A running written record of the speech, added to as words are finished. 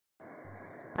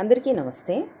అందరికీ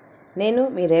నమస్తే. నేను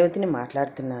మీ రేవతిని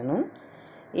మాట్లాడుతున్నాను.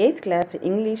 8th class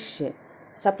English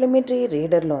supplementary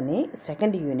రీడర్లోని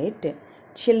second unit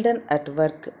children at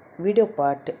work video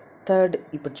part 3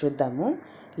 ఇప్పుడు చూద్దాము.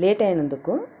 లేట్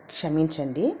అయినందుకు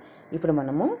క్షమించండి. ఇప్పుడు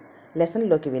మనము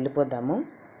లెసన్లోకి వెళ్ళిపోదాము.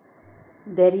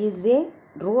 దెర్ ఈజ్ ఏ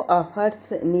రో of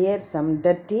huts near some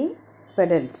dirty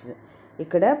pedals.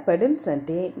 ఇక్కడ పెడల్స్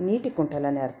అంటే నీటి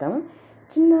కుంటలని అర్థం.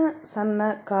 చిన్న సన్న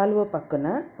కాలువ పక్కన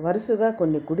వరుసగా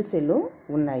కొన్ని గుడిసెలు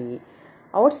ఉన్నాయి.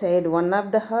 Out side one of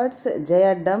the huts Jaya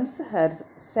dumps her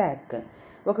sack.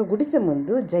 ఒక గుడిసె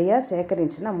ముందు జయ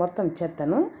సేకరించిన మొత్తం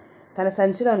చెత్తను తన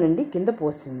సంచిలో నుండి కింద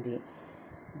పోసింది.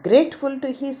 గ్రేట్ఫుల్ టు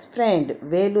హిస్ ఫ్రెండ్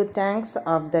వేలు thanks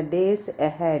of the days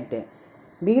ahead.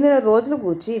 మిగిలిన రోజుల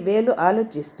గూర్చి వేలు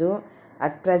ఆలోచిస్తూ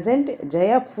at present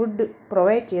Jaya food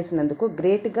provide చేసినందుకు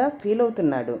గ్రేట్గా ఫీల్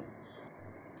అవుతున్నాడు.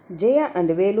 జయ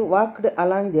అండ్ వేలు walked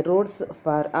along the roads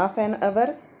for half an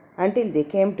hour until they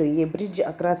came to a bridge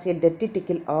across a dirty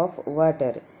trickle of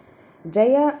water.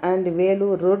 Jaya and వేలు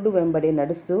road వెంబడి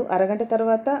నడుస్తూ అరగంట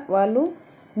తర్వాత వాళ్ళు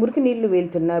మురికి నీళ్లు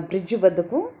వెళ్తున్న బ్రిడ్జ్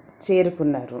వద్దకు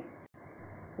చేరుకున్నారు.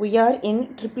 We are in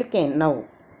Triplicane now.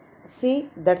 See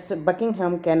that's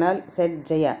Buckingham canal said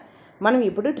జయ. మనం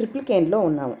ఇప్పుడు ట్రిప్లికేన్లో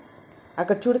ఉన్నాము.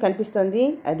 అక్కడ చూడు కనిపిస్తుంది,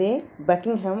 అదే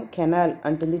బకింగ్హామ్ కెనాల్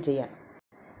అంటుంది జయ.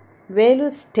 వేలు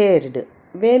స్టేర్డ్.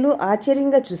 వేలు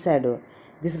ఆశ్చర్యంగా చూశాడు.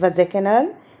 This was a canal.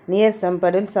 Near some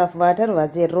puddles of water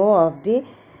was a row of the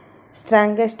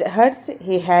strangest huts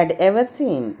he had ever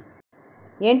seen.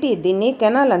 ఏంటి దీన్ని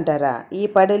కెనాల్ అంటారా? ఈ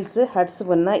పడల్స్ హట్స్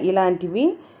ఉన్న ఇలాంటివి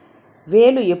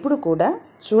వేలు ఎప్పుడు కూడా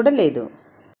చూడలేదు.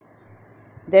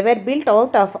 They were built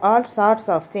out of all sorts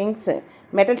of things,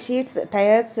 metal sheets,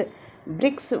 tyres,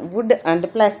 bricks, wood and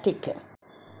plastic.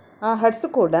 ఆ హట్స్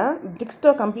కూడా బ్రిక్స్తో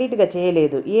కంప్లీట్గా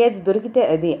చేయలేదు. ఏది దొరికితే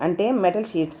అది, అంటే మెటల్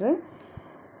షీట్స్,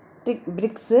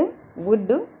 బ్రిక్స్,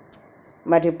 వుడ్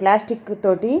మరియు ప్లాస్టిక్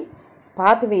తోటి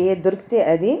పాతవి ఏది దొరికితే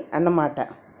అది అన్నమాట.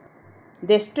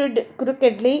 They stood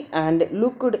క్రూకెడ్లీ and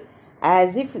looked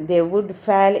as if they would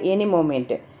fall any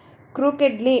moment.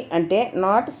 క్రూకెడ్లీ అంటే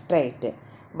నాట్ స్ట్రైట్.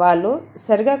 వాళ్ళు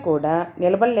సరిగా కూడా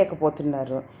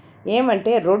నిలబడలేకపోతున్నారు.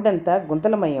 ఏమంటే రోడ్డంతా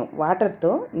గుంతలమయం,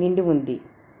 వాటర్తో నిండి ఉంది.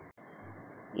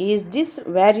 Is this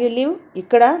where you live?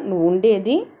 ఇక్కడ నువ్వు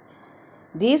ఉండేది?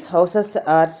 These houses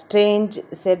are strange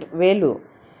said వేలు.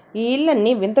 ఈ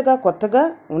ఇళ్ళన్నీ వింతగా కొత్తగా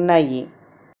ఉన్నాయి.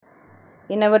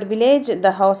 In our village the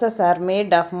houses are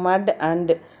made of mud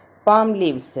and palm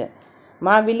leaves.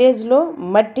 మా విలేజ్లో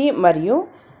మట్టి మరియు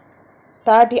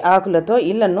తాటి ఆకులతో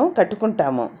ఇళ్లను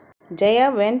కట్టుకుంటాము. జయ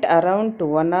went around to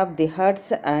one of the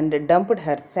huts and dumped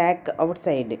her sack out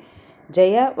side.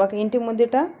 జయ ఒక ఇంటి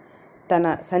ముందుట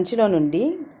తన సంచిలో నుండి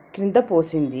క్రింద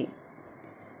పోసింది.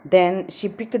 Then she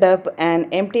picked up an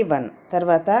empty one.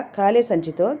 తర్వాత ఖాళీ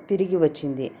సంచితో తిరిగి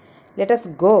వచ్చింది. లెటస్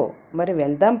గో, మరి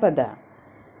వెళ్దాం పదా.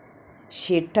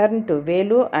 షీ టర్న్ టు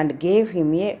వేలు and gave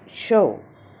him a show.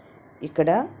 ఇక్కడ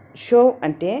షో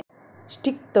అంటే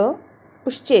స్టిక్తో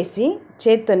పుష్ చేసి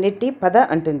చేత్తో నెట్టి పద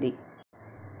అంటుంది.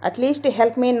 At least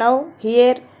help me now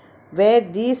here where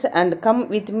these and come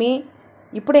with me.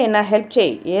 ఇప్పుడైనా హెల్ప్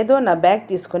చేయి, ఏదో నా బ్యాగ్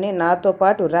తీసుకుని నాతో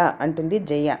పాటు రా అంటుంది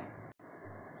జయ.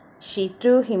 She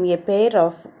through him a pair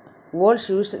of old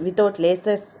shoes without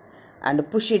laces and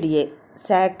pushed A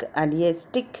sack and A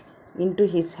stick in to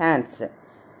his hands.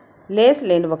 Lay's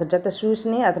లేని ఒక జత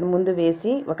షూస్ని అతని ముందు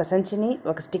వేసి ఒక సంచిని,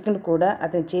 ఒక స్టిక్ను కూడా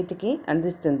అతని చేతికి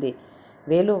అందిస్తుంది.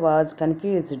 వేలు వాజ్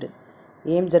కన్ఫ్యూజ్డ్.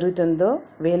 ఏం జరుగుతుందో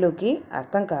వేలుకి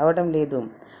అర్థం కావడం లేదు.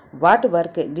 What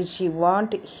work did she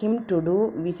want him to do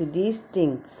with these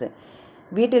things?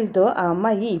 వీటితో ఆ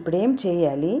అమ్మాయి ఇప్పుడేం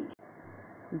చేయాలి?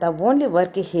 The only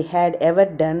work he had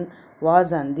ever done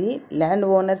was on the land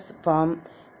owners form,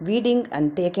 weeding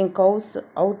and taking cows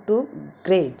out to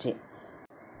grace.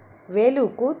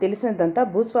 వేలుకు తెలిసినదంతా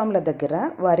భూస్వాముల దగ్గర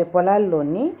వారి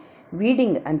పొలాల్లోని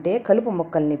weeding అంటే కలుపు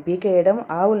మొక్కల్ని పీకేయడం,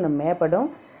 ఆవులను మేపడం,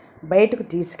 బయటకు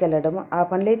తీసుకెళ్లడం, ఆ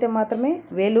పనులైతే మాత్రమే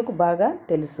వేలుకు బాగా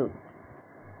తెలుసు.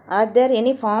 Are there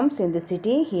any forms in the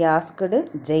city? He asked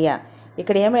జయ.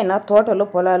 ఇక్కడ ఏమైనా తోటలు,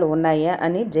 పొలాలు ఉన్నాయా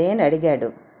అని జయని అడిగాడు.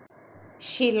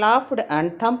 She laughed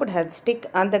and థంప్డ్ her stick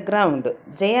on the ground.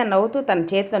 జయ నవ్వుతూ తన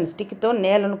చేతిలోని స్టిక్తో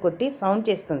నేలను కొట్టి సౌండ్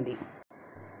చేస్తుంది.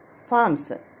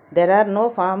 Forms? There are no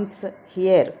forms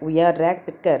here, we are rack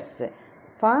pickers.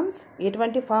 Forms?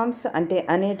 ఎటువంటి ఫార్మ్స్ అంటే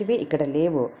అనేటివి ఇక్కడ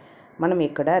లేవు. మనం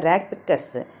ఇక్కడ ర్యాక్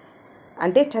పిక్కర్స్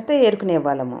అంటే చెత్త ఏరుకునే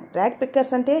వాళ్ళము. ర్యాక్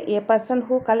పిక్కర్స్ అంటే ఏ person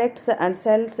who collects and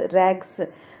cells rags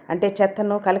అంటే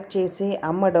చెత్తను కలెక్ట్ చేసి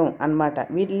అమ్మడం అన్నమాట.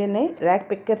 వీటినే ర్యాక్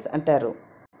పిక్కర్స్ అంటారు.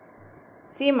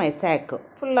 See my sack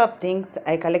full of things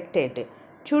I collected.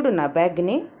 చూడు నా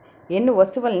బ్యాగ్ని, ఎన్ని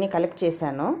వస్తువుల్ని కలెక్ట్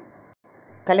చేశానో.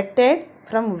 Collected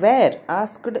from where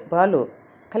asked Balu.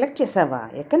 Collect చేసావా?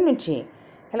 ఎక్కడి నుంచి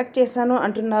కలెక్ట్ చేశాను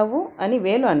అంటున్నావు అని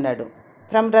వేలు అన్నాడు.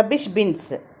 From rubbish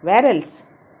bins. వేరెల్స్?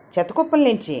 చెత్తకుప్పల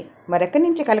నుంచి. మరెక్కడి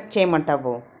నుంచి కలెక్ట్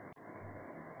చేయమంటావు?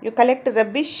 You collect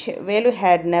rubbish? వేలు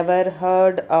had never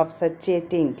heard of such a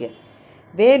thing.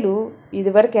 వేలు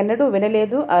ఇదివరకు ఎన్నడూ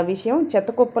వినలేదు ఆ విషయం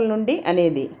చెత్తకుప్పల నుండి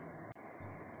అనేది.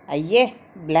 అయ్యే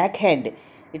black head,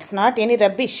 it's not any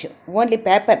rubbish, only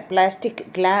paper, plastic,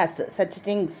 glass, such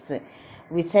things.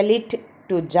 We sell it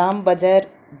to jam Bazar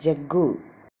jug.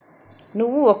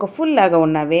 నువ్వు ఒక ఫుల్ లాగా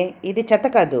ఉన్నావే. ఇది చెత్త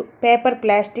కాదు, పేపర్,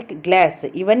 ప్లాస్టిక్, గ్లాస్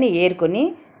ఇవన్నీ ఏరుకొని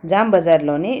జామ్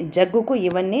బజార్లోని జగ్గుకు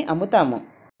ఇవన్నీ అమ్ముతాము.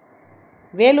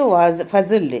 వేలు was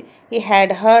ఫజుల్డ్. He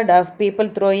had heard of people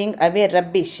throwing away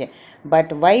rubbish,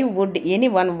 but why would any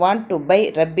one want to buy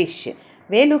rubbish?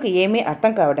 వేలుకి ఏమీ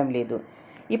అర్థం కావడం లేదు.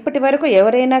 ఇప్పటి వరకు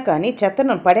ఎవరైనా కానీ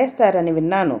చెత్తను పడేస్తారని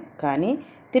విన్నాను, కానీ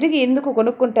తిరిగి ఎందుకు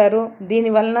కొనుక్కుంటారు?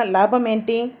 దీనివలన లాభం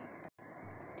ఏంటి?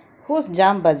 Who's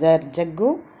jam Bazar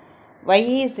jug? Why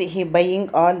is he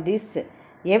buying all this?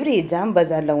 ఎవరి జామ్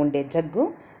బజార్లో ఉండే జగ్గు?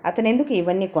 అతనెందుకు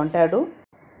ఇవన్నీ కొంటాడు?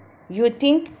 You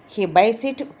think he buys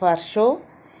it for show?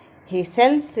 He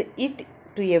sells it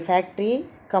to A factory.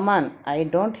 Come on, I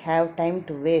don't have time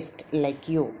to waste like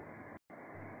you.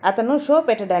 అతను show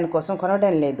పెట్టడానికి కోసం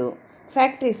కొనడం లేదు,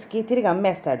 ఫ్యాక్టరీస్కి తిరిగి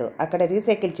అమ్మేస్తాడు. అక్కడ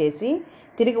రీసైకిల్ చేసి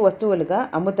తిరిగి వస్తువులుగా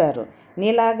అమ్ముతారు.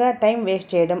 నీలాగా టైం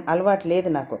వేస్ట్ చేయడం అలవాటు లేదు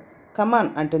నాకు. కమాన్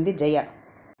అంటుంది జయ.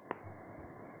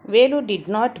 వేలు డిడ్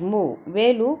నాట్ మూవ్.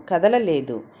 వేలు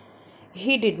కదలలేదు.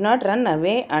 He did not run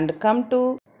away and come to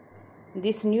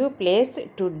this new place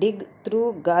to dig through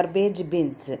garbage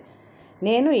bins.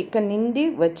 నేను ఇక్కడి నుండి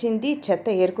వచ్చింది చెత్త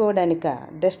ఏరుకోవడానికా,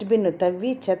 డస్ట్బిన్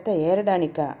తవ్వి చెత్త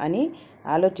ఏరడానికా అని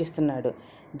ఆలోచిస్తున్నాడు.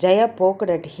 జయ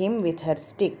పోక్డ్ at him with her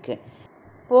stick.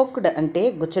 పోక్డ్ అంటే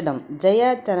గుచ్చడం. జయ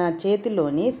తన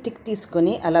చేతిలోని స్టిక్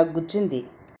తీసుకొని అలా గుచ్చింది.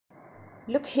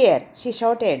 Look here, she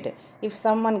shouted. If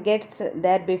someone gets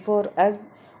there before us,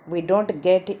 we don't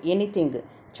get anything.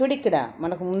 చూడిక్కడ,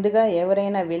 మనకు ముందుగా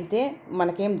ఎవరైనా వెళ్తే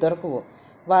మనకేం దొరకవు,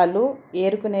 వాళ్ళు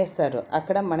ఏరుకునేస్తారు,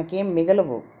 అక్కడ మనకేం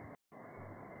మిగలవు.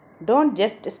 Don't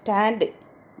just stand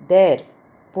there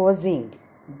posing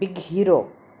big hero.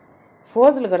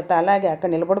 ఫోజులు కడతా అలాగే అక్కడ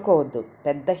నిలబడుకోవద్దు,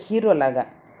 పెద్ద హీరోలాగా.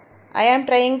 I am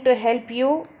trying to help you.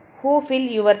 Who fill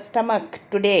your stomach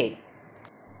today?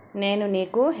 నేను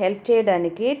నీకు హెల్ప్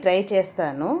చేయడానికి ట్రై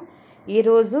చేస్తాను.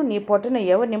 ఈరోజు నీ పొట్టను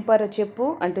ఎవరు నింపారో చెప్పు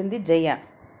అంటుంది జయ.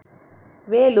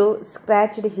 వేలు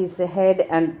స్క్రాచ్డ్ హిస్ హెడ్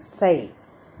అండ్ సై.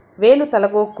 వేలు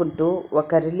తలగోక్కుంటూ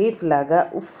ఒక రిలీఫ్ లాగా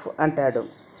ఉఫ్ అంటాడు.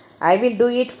 I will do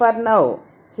it for now,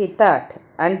 he thought,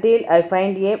 until I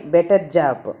find a better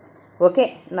job. Okay,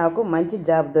 నాకు మంచి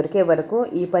జాబ్ దొరికే వరకు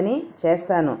ఈ పని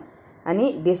చేస్తాను అని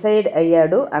డిసైడ్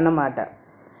అయ్యాడు అన్నమాట.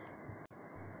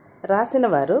 రాసిన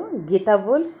వారు Gita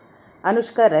wolf,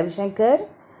 Anushka Ravishankar,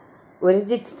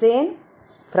 ఒరిజిత్ Sen.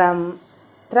 From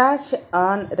trash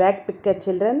on rack picker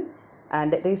children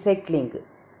and recycling.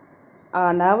 ఆ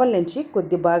నావల్ నుంచి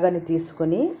కొద్ది భాగాన్ని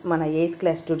తీసుకొని మన 8th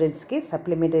క్లాస్ స్టూడెంట్స్కి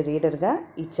సప్లిమెంటరీ రీడర్గా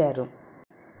ఇచ్చారు.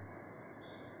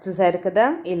 చూశారు కదా,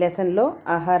 ఈ లెసన్లో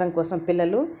ఆహారం కోసం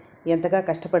పిల్లలు ఎంతగా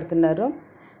కష్టపడుతున్నారో.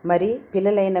 మరి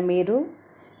పిల్లలైన మీరు,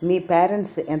 మీ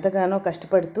పేరెంట్స్ ఎంతగానో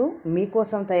కష్టపడుతూ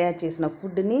మీకోసం తయారు చేసిన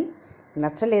ఫుడ్ని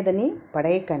నచ్చలేదని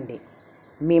పడేయకండి.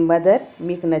 మీ మదర్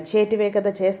మీకు నచ్చేటివే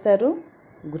కదా చేస్తారు.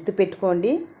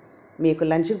 గుర్తుపెట్టుకోండి, మీకు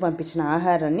లంచ్కి పంపించిన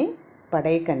ఆహారాన్ని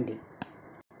పడేయకండి.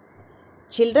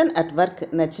 చిల్డ్రన్ అట్ వర్క్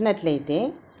నచ్చినట్లయితే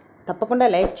తప్పకుండా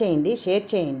లైక్ చేయండి, షేర్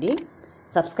చేయండి,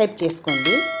 సబ్స్క్రైబ్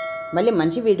చేసుకోండి. మళ్ళీ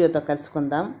మంచి వీడియోతో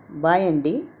కలుసుకుందాం. బాయ్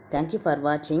అండి. Thank you for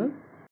watching.